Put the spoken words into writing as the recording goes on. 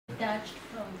detached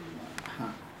from.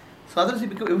 So otherwise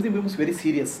everything becomes very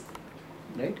serious,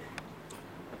 right?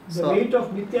 The weight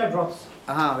of Mithya drops.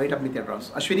 Weight of Mithya drops.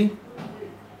 Ashwini?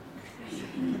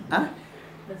 Huh?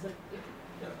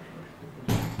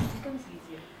 Becomes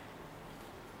easier.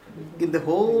 In the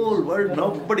whole world,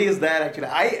 nobody is there actually.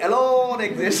 I alone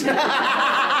exist.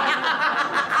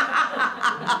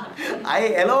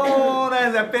 I alone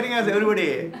is appearing as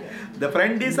everybody. The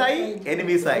friend is I,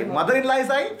 enemy is I. Mother-in-law is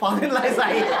I, father-in-law is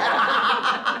I.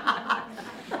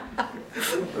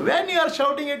 When you are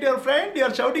shouting at your friend, you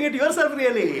are shouting at yourself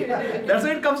really. That's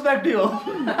why it comes back to you.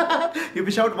 If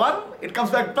you shout one, it comes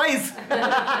back twice.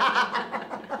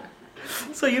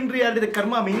 So in reality, the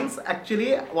karma means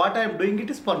actually what I am doing it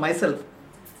is for myself.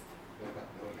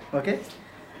 Okay?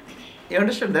 You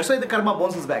understand? That's why the karma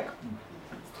bounces back.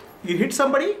 You hit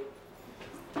somebody,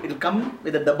 it will come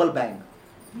with a double bang.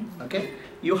 Okay?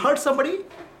 You hurt somebody,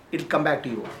 it will come back to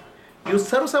you. You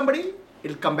serve somebody, it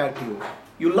will come back to you.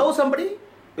 You love somebody, it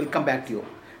will come back to you.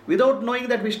 Without knowing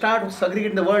that, we start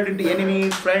segregating the world into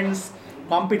enemies, friends,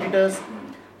 competitors.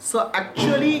 So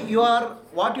actually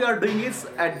what you are doing is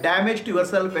a damage to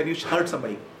yourself when you hurt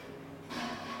somebody.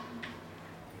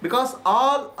 Because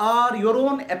all are your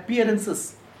own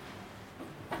appearances.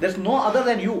 There's no other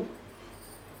than you.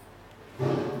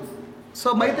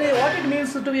 So Maitreya, what it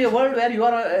means to be a world where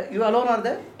you alone are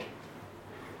there?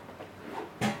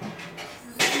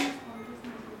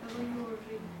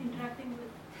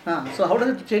 So how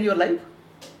does it change your life?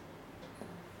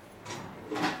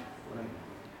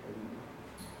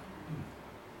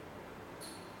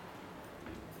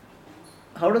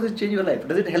 How does it change your life?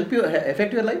 Does it help you,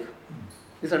 affect your life?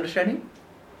 This understanding?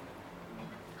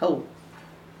 How?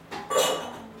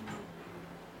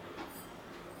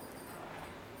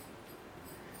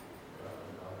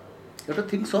 You have to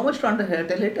think so much to tell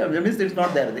it. That means it's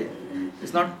not there.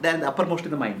 It's not there, uppermost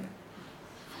in the mind.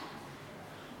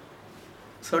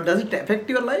 So does it affect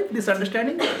your life, this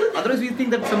understanding? Otherwise we think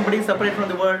that somebody is separate from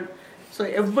the world. So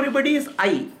everybody is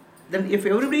I. Then if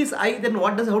everybody is I, then how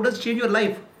does it change your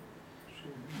life?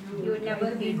 You would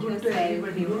never hate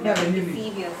yourself, you would never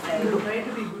deceive yourself. You try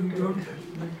to be good.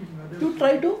 You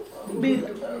try to be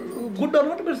good or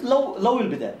not, but love will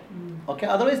be there. Okay,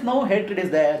 otherwise no hatred is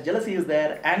there, jealousy is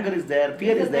there, anger is there,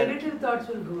 fear is there. Negative thoughts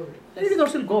will go away. Negative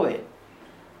thoughts will go away.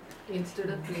 Instead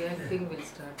of reacting, we'll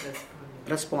start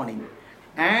Responding.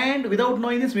 And without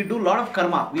knowing this, we do a lot of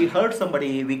karma. We hurt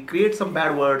somebody, we create some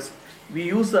bad words, we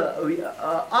use, or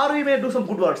we may do some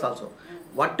good words also.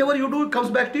 Whatever you do comes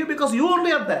back to you because you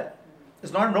only are there.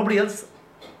 It's not nobody else.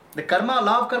 The karma,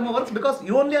 law of karma works because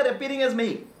you only are appearing as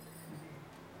me.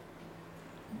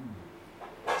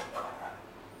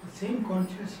 The same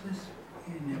consciousness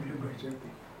in everybody.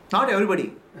 Not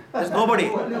everybody. There's nobody.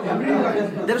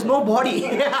 There's no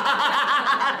body.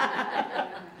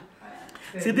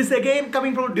 See, this again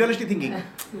coming from dualistic thinking.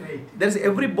 Right. There's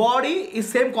every body is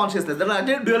same consciousness. There are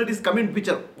again dualities coming in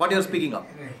picture. What you are speaking of.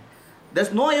 Right.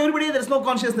 There's no everybody. There's no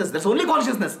consciousness. There's only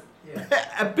consciousness. Yeah.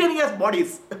 Appearing as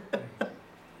bodies.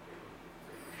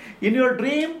 In your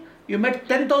dream, you met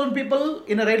 10,000 people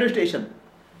in a railway station.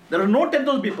 There are no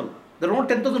 10,000 people. There are no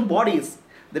 10,000 bodies.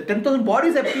 The 10,000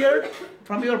 bodies appeared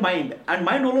from your mind, and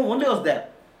mind only was there.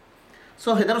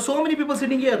 So there are so many people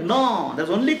sitting here. No, there's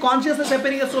only consciousness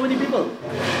appearing as so many people.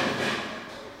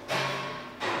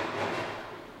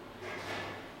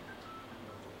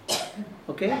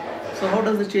 Okay? So how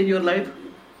does it change your life?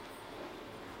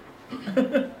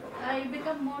 I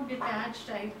become more detached.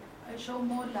 I show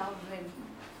more love and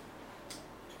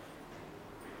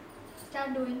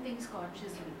start doing things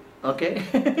consciously. Okay.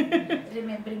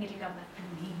 Remembering it will come back to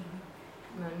me.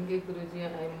 Nange Guruji,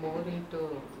 I'm more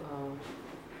into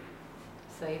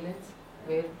silence,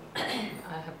 where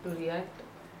I have to react,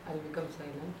 I'll become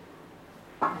silent.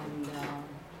 And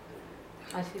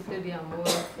as she said, yeah, more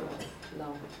of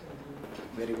love.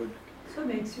 Very good. So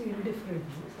makes you indifferent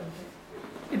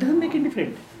sometimes. It doesn't make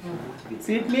indifferent.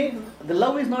 See, the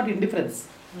love is not indifference.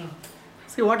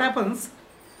 See what happens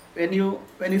when you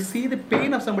see the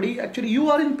pain of somebody, actually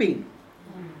you are in pain.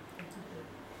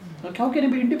 Like, how can you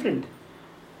be indifferent?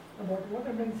 About what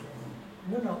I meant,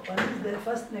 one is the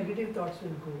first negative thoughts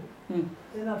will go.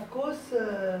 Then of course,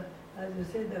 as you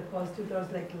say, the positive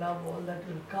thoughts like love, all that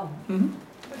will come.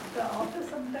 But after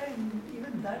some time,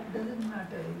 even that doesn't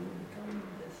matter. You become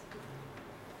just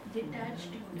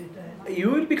detached. You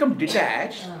will become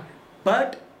detached,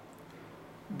 but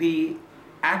the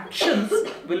actions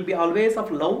will be always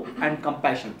of love and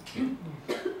compassion.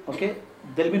 Okay?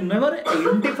 There will be never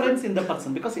indifference in the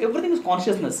person because everything is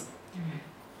consciousness.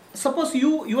 Suppose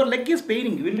your leg is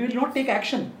paining, you will not take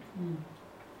action.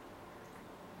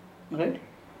 Right?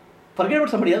 Forget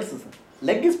about somebody else's.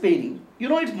 Leg is paining. You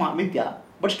know it's mithya,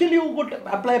 but still you would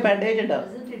apply a bandage and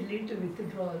Doesn't it lead to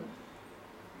withdrawal?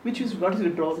 what is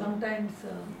withdrawal? Sometimes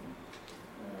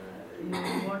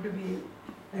you want to be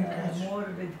more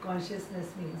with consciousness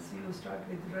means you start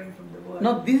withdrawing from the world.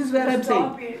 No, this is where I'm saying.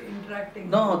 Stop interacting.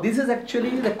 No, this is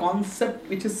actually the concept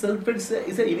which is self. Is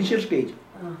an initial stage.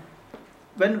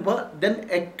 When then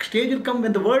a stage will come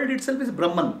when the world itself is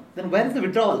Brahman. Then where is the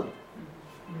withdrawal?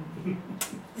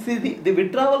 See, the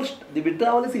withdrawal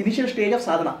is the initial stage of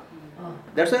sadhana.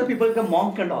 That's why people become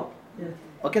monk and all. Yes.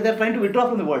 Okay, they are trying to withdraw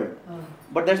from the world.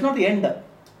 But that's not the end.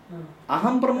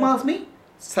 Aham Brahmasmi,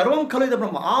 Sarvam Khalu is the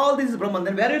Brahma. All this is Brahman.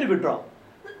 Then where will you withdraw?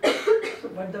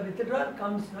 But the withdrawal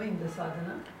comes in the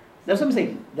sadhana. That's what I'm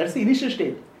saying. That's the initial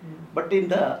stage. But in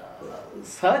the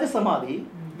Sahaja Samadhi,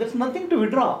 there's nothing to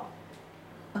withdraw.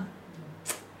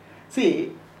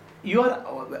 See, you are.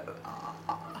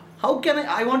 How can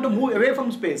I want to move away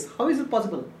from space? How is it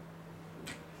possible?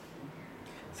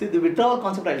 See, the withdrawal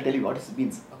concept, I'll tell you what it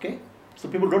means. Okay? So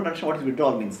people don't understand what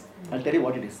withdrawal means. I'll tell you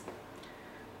what it is.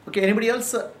 Okay, anybody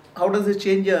else? How does it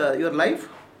change your life?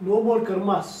 No more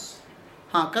karmas.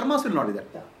 Karmas will not be there.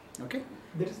 Yeah. Okay?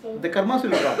 There is no. The karmas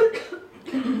will drop.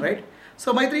 Right?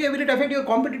 So, Maitri, will it affect your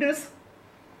competitiveness?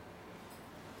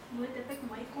 Will it affect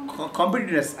my confidence?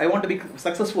 Competitiveness. I want to be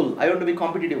successful. I want to be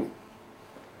competitive.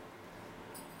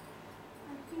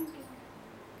 I think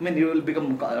I mean, you will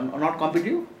become not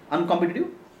competitive? Uncompetitive?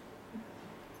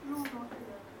 no,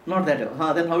 not that.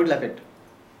 Not that. Then how it will affect?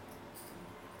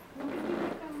 Don't you think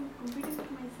I'm competing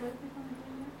with myself if I'm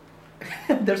doing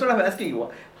that? That's what I'm asking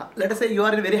you. Let us say you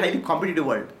are in a very highly competitive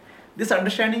world. This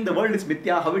understanding the world is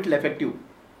mithya, how it will affect you?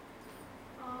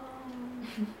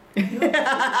 You give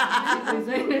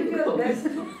your best.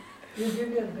 You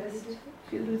give your best.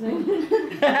 She'll resign.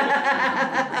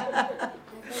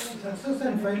 Success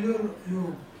and failure,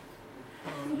 you.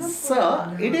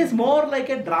 So, it is more like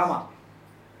a drama.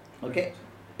 Okay?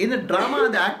 In a drama,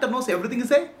 the actor knows everything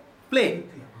is a play.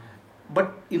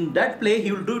 But in that play,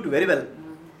 he will do it very well.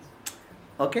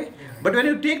 Okay? But when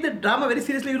you take the drama very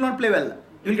seriously, you will not play well.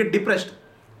 You will get depressed.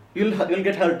 You will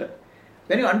get hurt.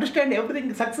 When you understand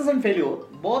everything, success and failure,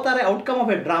 both are an outcome of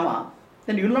a drama,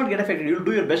 then you will not get affected. You will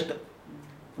do your best.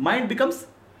 Mind becomes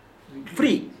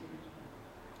free.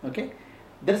 Okay?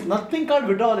 There is nothing called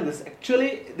withdrawal in this.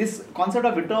 Actually, this concept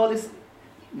of withdrawal is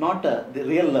not the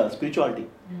real spirituality.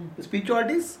 The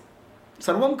spirituality is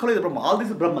Sarvam Khalu is Brahma. All this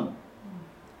is Brahman.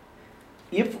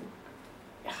 If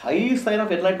high sign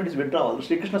of enlightenment is withdrawal,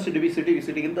 Sri Krishna should be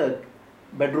sitting in the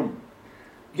bedroom.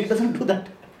 He doesn't do that.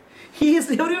 He is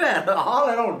everywhere, all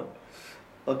around.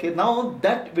 Okay, now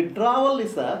that withdrawal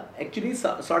is actually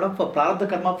sort of a prarabdha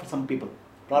karma for some people.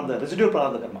 Residual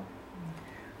prarabdha karma.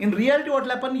 In reality, what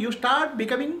will happen? You start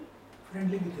becoming,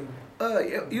 Friendly with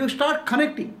everyone. you start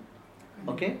connecting.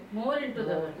 Okay? More into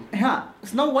the world. Yeah.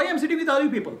 So now why I am sitting with all you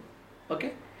people?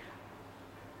 Okay?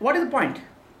 What is the point?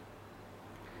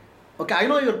 Okay, I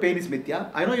know your pain is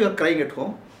mithya. I know you are crying at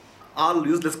home. All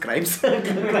useless crimes.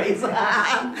 Cries.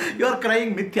 You are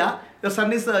crying mithya. Your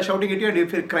son is shouting at you and you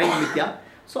are crying mithya.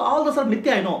 So all those are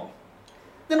mithya, I know.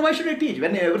 Then why should I teach?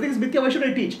 When everything is mithya, why should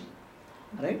I teach?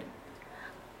 Right?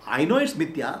 I know it's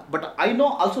mithya, but I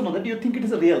also know that you think it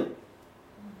is a real.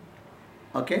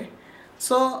 Okay?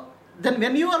 So then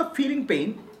when you are feeling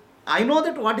pain, I know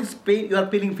that what is pain, you are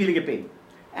feeling a pain.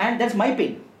 And that's my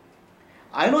pain.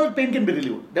 I know that pain can be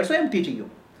relieved. That's why I am teaching you.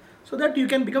 So that you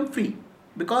can become free.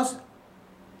 Because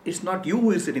it's not you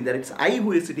who is sitting there, it's I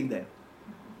who is sitting there.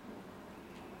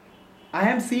 I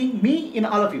am seeing me in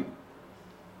all of you.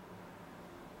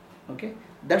 Okay?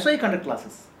 That's why I conduct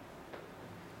classes.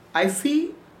 I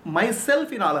see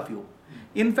myself in all of you.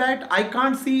 In fact, I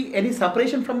can't see any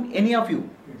separation from any of you.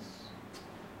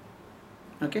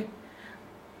 Okay?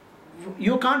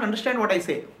 You can't understand what I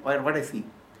say or what I see.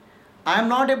 I am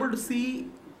not able to see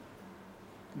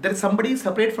there is somebody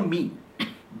separate from me.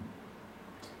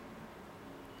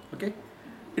 Okay?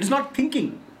 It is not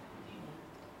thinking.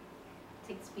 It's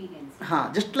experience.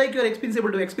 Just like you are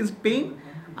able to experience pain,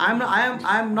 I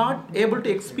am not able to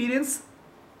experience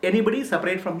anybody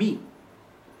separate from me.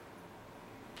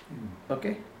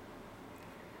 Okay?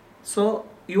 So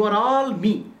you are all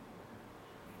me.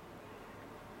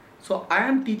 So I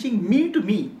am teaching me to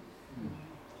me.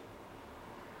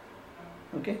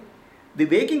 Okay? The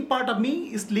waking part of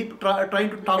me is trying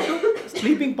to talk to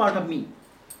sleeping part of me.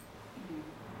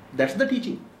 That's the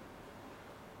teaching.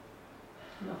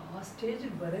 No, stage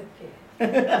ಬರಕ್ಕೆ.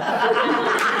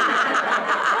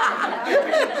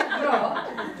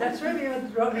 That's why we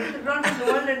withdrawn from the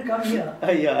world and come here.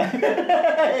 Yeah.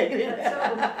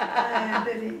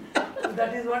 So,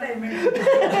 that is what I meant.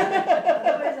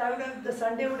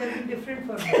 Sunday would have been different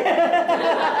for me.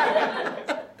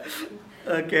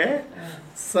 Okay.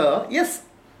 So, yes.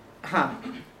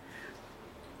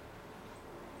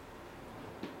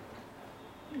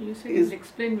 You said Is- you'll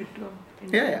explain withdrawal.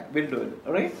 Yeah, we'll do it.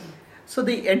 Alright? So,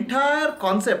 the entire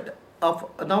concept of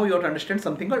now you have to understand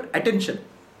something called attention.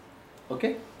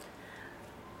 Okay?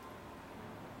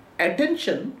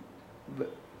 Attention,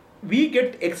 we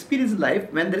get experience in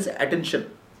life when there is attention.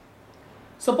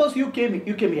 Suppose you came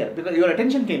here because your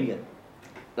attention came here.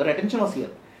 Your attention was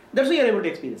here. That's why you are able to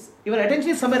experience. Your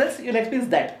attention is somewhere else, you will experience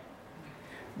that.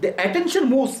 The attention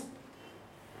moves.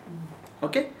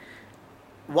 Okay?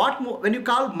 When you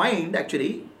call mind,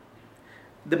 actually,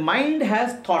 the mind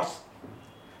has thoughts.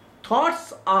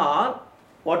 Thoughts are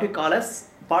what we call as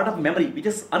part of memory, which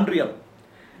is unreal.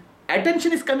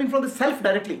 Attention is coming from the self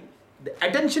directly. The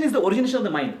attention is the origination of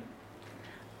the mind.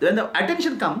 When the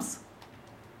attention comes,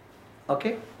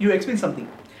 okay, you experience something.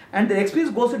 And the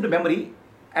experience goes into memory,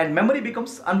 and memory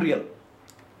becomes unreal.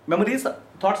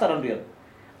 Thoughts are unreal.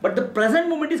 But the present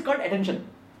moment is called attention.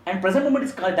 And present moment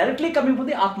is called directly coming from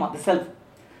the Atma, the self.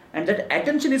 And that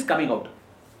attention is coming out.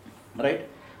 Right?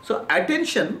 So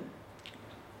attention,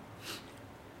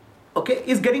 okay,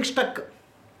 is getting stuck.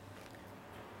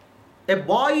 A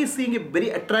boy is seeing a very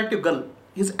attractive girl.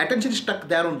 His attention is stuck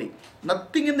there only.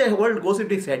 Nothing in the world goes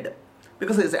into his head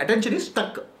because his attention is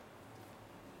stuck.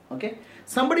 Okay?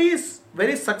 Somebody is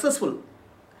very successful.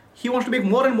 He wants to make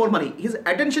more and more money. His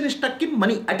attention is stuck in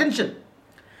money, attention.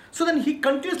 So then he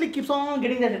continuously keeps on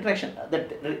getting that attraction,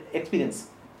 that experience.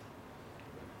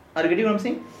 Are you getting what I'm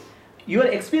saying? Your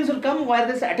experience will come where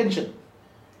there is attention.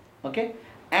 Okay?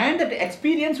 And that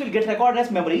experience will get recorded as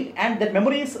memory, and that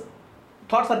memory is,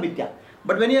 thoughts are mithya.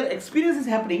 But when your experience is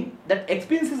happening, that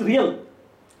experience is real.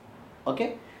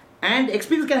 Okay? And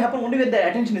experience can happen only when the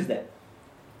attention is there.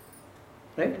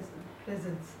 Right?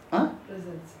 Presence. Huh?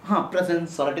 Presence.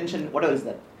 Presence or attention, whatever is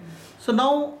that. So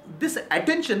now this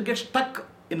attention gets stuck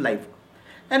in life.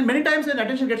 And many times when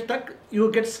attention gets stuck,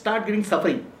 you start getting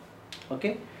suffering.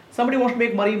 Okay? Somebody wants to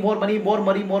make money, more money,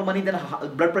 then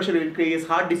blood pressure will increase,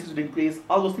 heart disease will increase,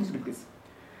 all those things will increase.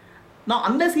 Now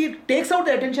unless he takes out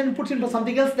the attention and puts it into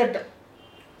something else, that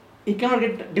he cannot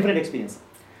get different experience.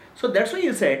 So that's why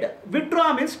you said,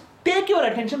 withdraw means take your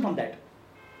attention from that.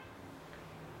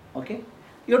 Okay?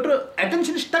 Your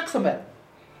attention is stuck somewhere.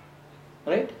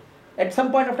 Right? At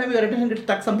some point of time your attention gets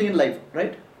stuck something in life.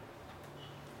 Right?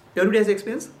 Everybody has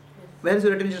experience? Where is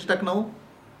your attention stuck now?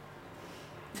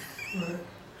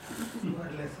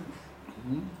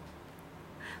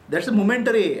 That's a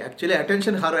momentary. Actually, her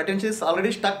attention is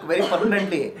already stuck very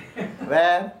permanently.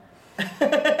 Where?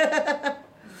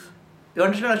 You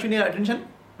understand, Ashwini, attention?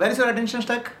 Where is your attention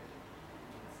stuck?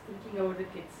 Thinking about the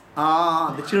kids.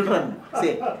 The children.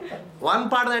 See, one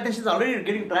part of the attention is already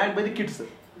getting dragged by the kids.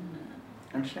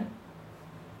 Understand?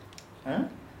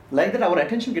 Like that, our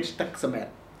attention gets stuck somewhere.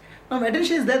 Now,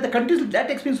 attention is there,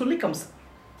 that experience only comes.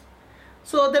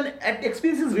 So then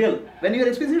experience is real. When your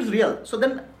experience is real, so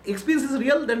then experience is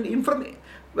real, then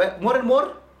more and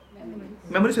more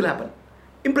memories will happen.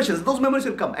 Impressions, those memories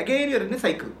will come. Again, you are in a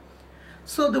cycle.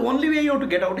 So the only way you have to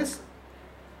get out is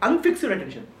unfix your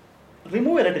attention.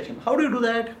 Remove your attention. How do you do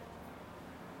that?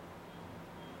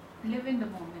 Live in the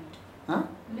moment. Huh?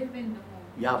 Live in the moment.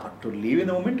 Yeah, but to live in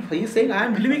the moment, he is saying, I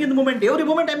am living in the moment. Every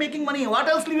moment I am making money. What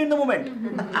else live in the moment?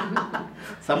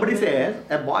 Somebody says,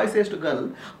 a boy says to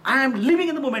girl, I am living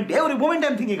in the moment. Every moment I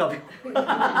am thinking of you.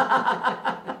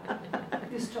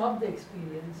 You stop the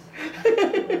experience.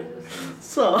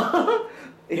 So,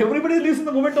 everybody lives in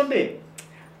the moment only.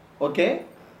 Okay?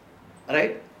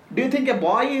 Right? Do you think a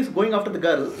boy is going after the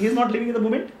girl? He is not living in the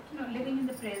moment? No, living in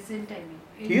the present, I mean.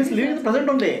 He is living in the present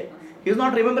only. He is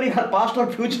not remembering her past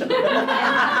or future.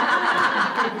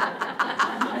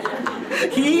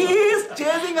 He is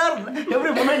chasing her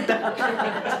every moment.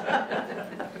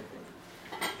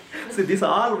 See, these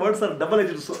all words are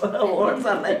double-edged words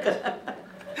are like.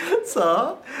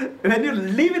 So, when you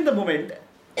live in the moment,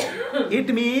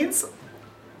 it means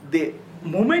the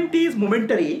moment is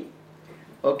momentary.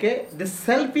 Okay, the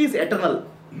self is eternal.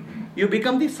 You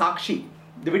become the sakshi,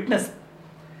 the witness.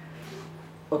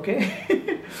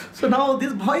 Okay, so now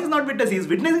this boy is not witness, he is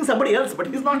witnessing somebody else, but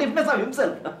he is not witness of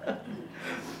himself.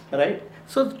 Right?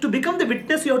 So to become the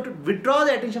witness, you have to withdraw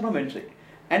the attention from entry.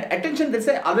 And attention, they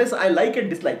say, always I like and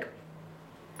dislike.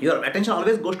 Your attention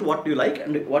always goes to what you like,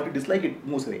 and what you dislike, it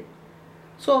moves away.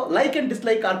 So like and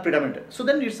dislike are predominant. So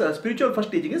then it's spiritual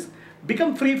first teaching is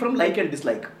become free from like and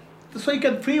dislike. So you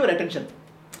can free your attention.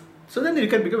 So then you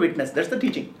can become a witness. That's the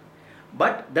teaching.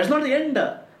 But that's not the end.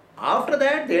 After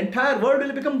that, the entire world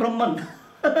will become Brahman.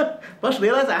 First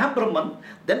realize I am Brahman,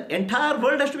 then entire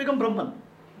world has to become Brahman.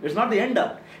 It's not the end.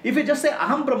 If you just say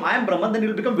Aham Brahman, I am Brahman, then you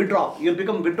will become withdraw. You will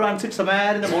become withdraw and sit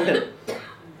somewhere in the mountain.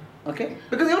 Okay?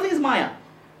 Because everything is Maya.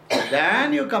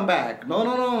 Then you come back.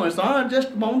 No. It's not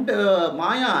just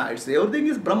Maya. It's everything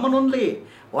is Brahman only.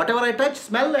 Whatever I touch,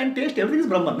 smell and taste, everything is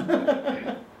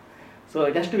Brahman. So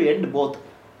it has to be end both.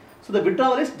 So the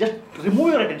withdrawal is just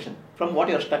remove your attention from what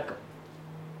you are stuck.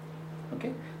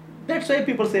 Okay? That's why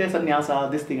people say sannyasa,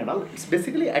 this thing and all. It's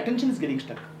basically attention is getting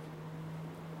stuck.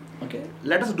 Okay?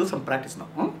 Let us do some practice now.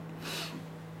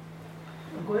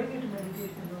 Going into meditation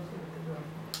is also withdrawal.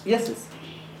 Yes.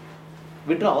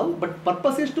 Withdrawal, but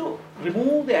purpose is to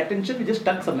remove the attention which is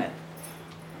stuck somewhere.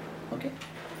 Okay?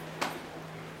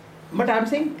 But I am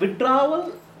saying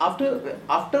withdrawal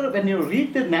after when you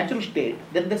reach the natural state,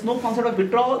 then there's no concept of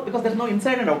withdrawal because there's no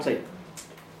inside and outside.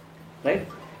 Right?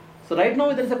 So right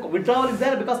now there is a withdrawal is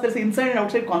there because there's an inside and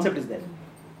outside concept is there.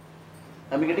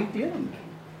 Am I getting clear?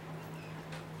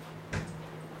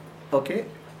 Okay.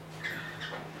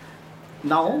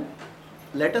 Now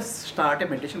let us start a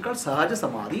meditation called Sahaja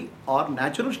Samadhi or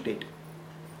natural state.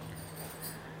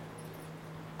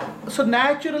 So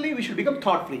naturally we should become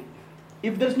thought free.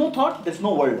 If there is no thought, there is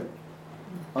no world.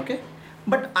 Okay?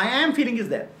 But I am feeling is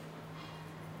there.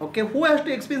 Okay? Who has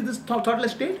to experience this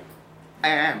thoughtless state? I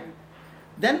am.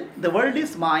 Then the world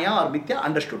is Maya or Mithya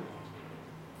understood.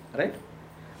 Right?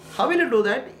 How will you do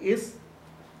that is,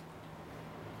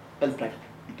 well, try to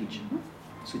teach.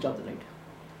 Switch off the light.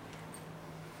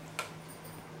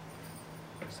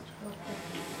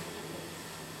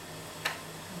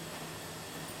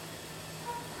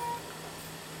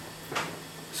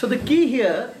 So the key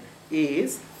here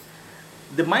is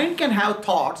the mind can have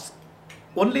thoughts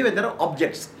only when there are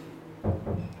objects.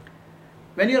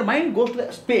 When your mind goes to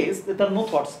the space, there are no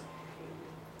thoughts.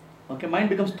 Okay, mind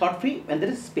becomes thought free when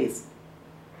there is space.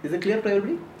 Is it clear to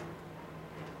everybody?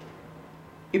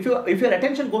 If your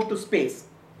attention goes to space,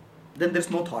 then there is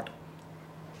no thought.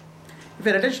 If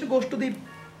your attention goes to the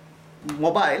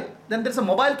mobile, then there is a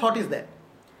mobile thought is there.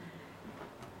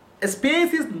 A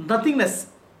space is nothingness.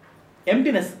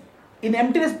 Emptiness. In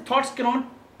emptiness, thoughts cannot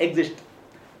exist.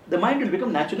 The mind will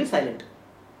become naturally silent.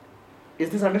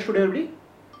 Is this understood, everybody?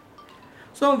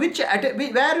 So, where you have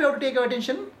to take your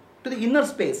attention? To the inner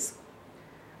space.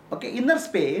 Okay, inner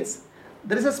space,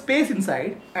 there is a space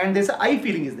inside and there is a I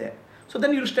feeling is there. So,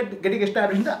 then you will start getting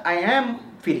established in the I am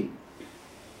feeling.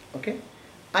 Okay,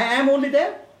 I am only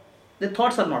there, the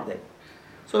thoughts are not there.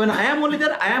 So, when I am only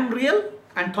there, I am real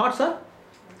and thoughts are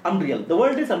unreal. The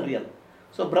world is unreal.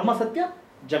 So, Brahma Satya,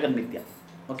 Jagan Mithya.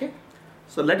 Okay.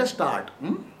 So, let us start.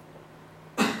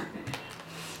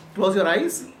 Close your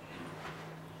eyes.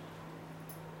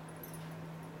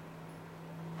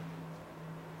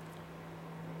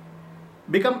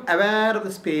 Become aware of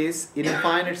the space,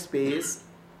 infinite space,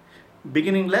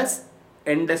 beginningless,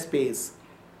 endless space.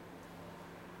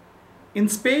 In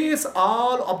space,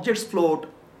 all objects float.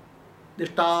 The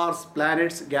stars,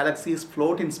 planets, galaxies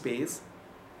float in space.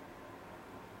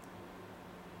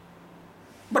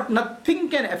 But nothing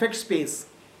can affect space.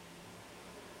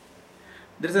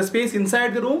 There is a space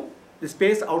inside the room, the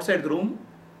space outside the room.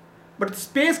 But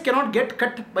space cannot get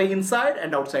cut by inside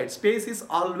and outside. Space is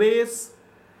always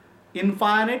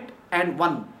infinite and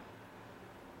one.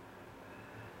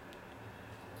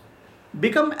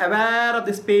 Become aware of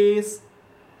the space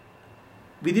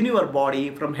within your body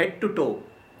from head to toe.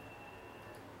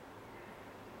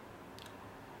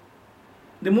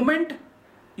 The moment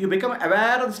you become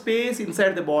aware of the space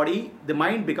inside the body, the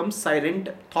mind becomes silent,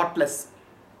 thoughtless.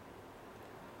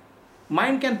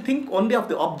 Mind can think only of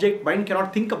the object, mind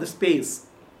cannot think of the space.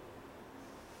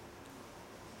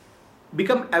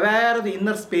 Become aware of the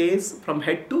inner space from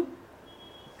head to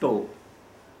toe.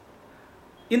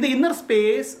 In the inner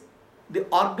space, the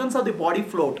organs of the body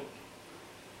float.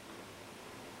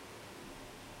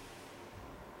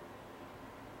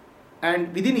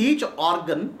 And within each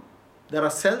organ, there are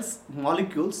cells,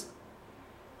 molecules,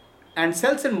 and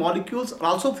cells and molecules are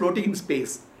also floating in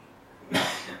space.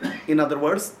 In other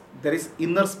words, there is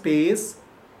inner space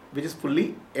which is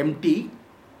fully empty.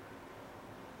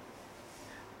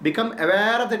 Become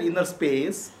aware of that inner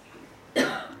space.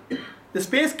 The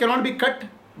space cannot be cut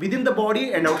within the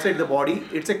body and outside the body.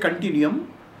 It's a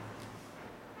continuum.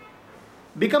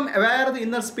 Become aware of the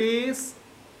inner space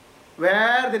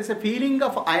where there is a feeling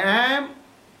of I am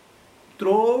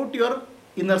throughout your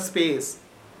inner space.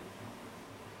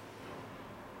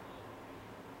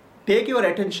 Take your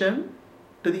attention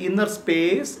to the inner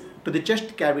space, to the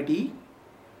chest cavity.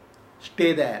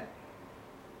 Stay there.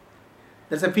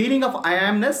 There is a feeling of I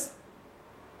amness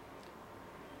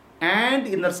and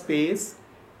inner space.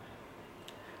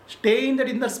 Stay in that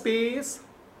inner space,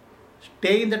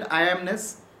 stay in that I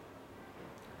amness.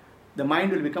 The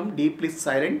mind will become deeply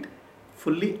silent,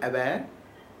 fully aware.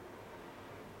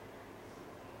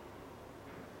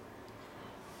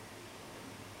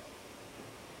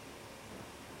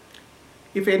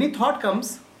 If any thought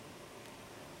comes,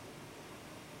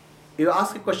 you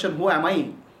ask a question, who am I?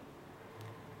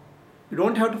 You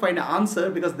don't have to find an answer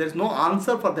because there is no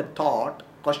answer for that thought,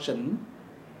 question.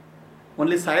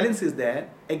 Only silence is there.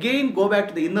 Again, go back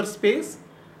to the inner space,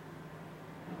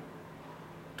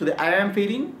 to the I am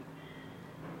feeling,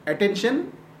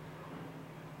 attention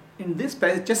in this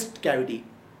chest cavity.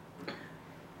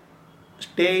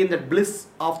 Stay in that bliss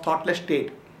of thoughtless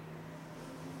state.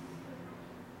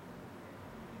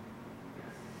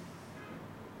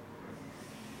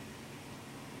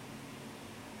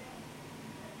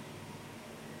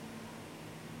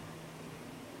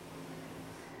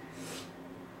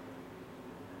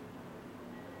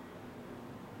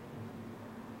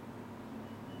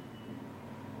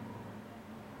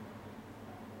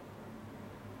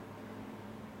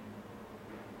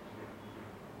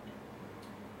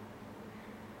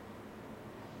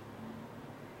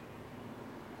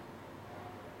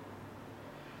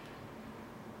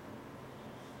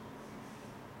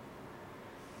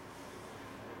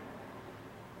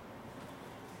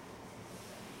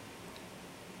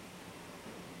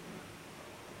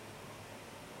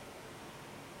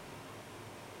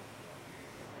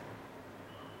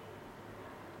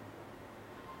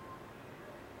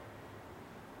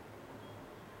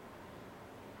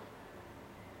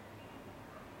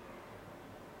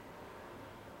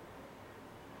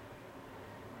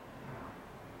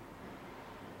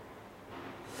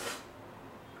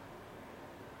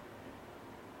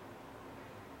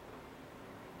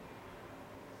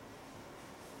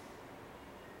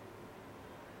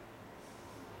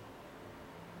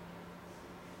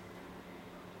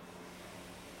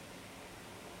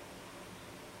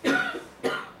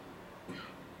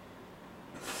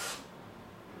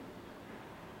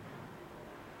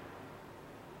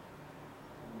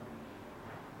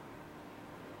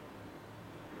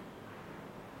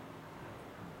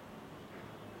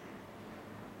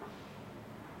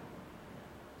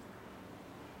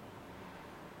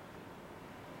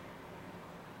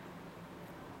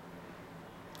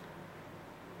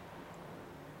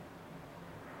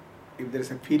 If there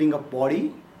is a feeling of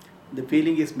body, the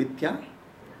feeling is mithya,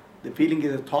 the feeling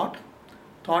is a thought.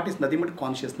 Thought is nothing but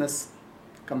consciousness.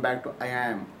 Come back to I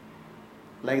am.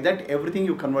 Like that, everything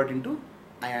you convert into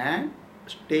I am.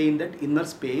 Stay in that inner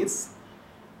space,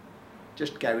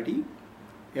 chest cavity.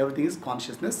 Everything is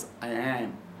consciousness, I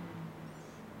am.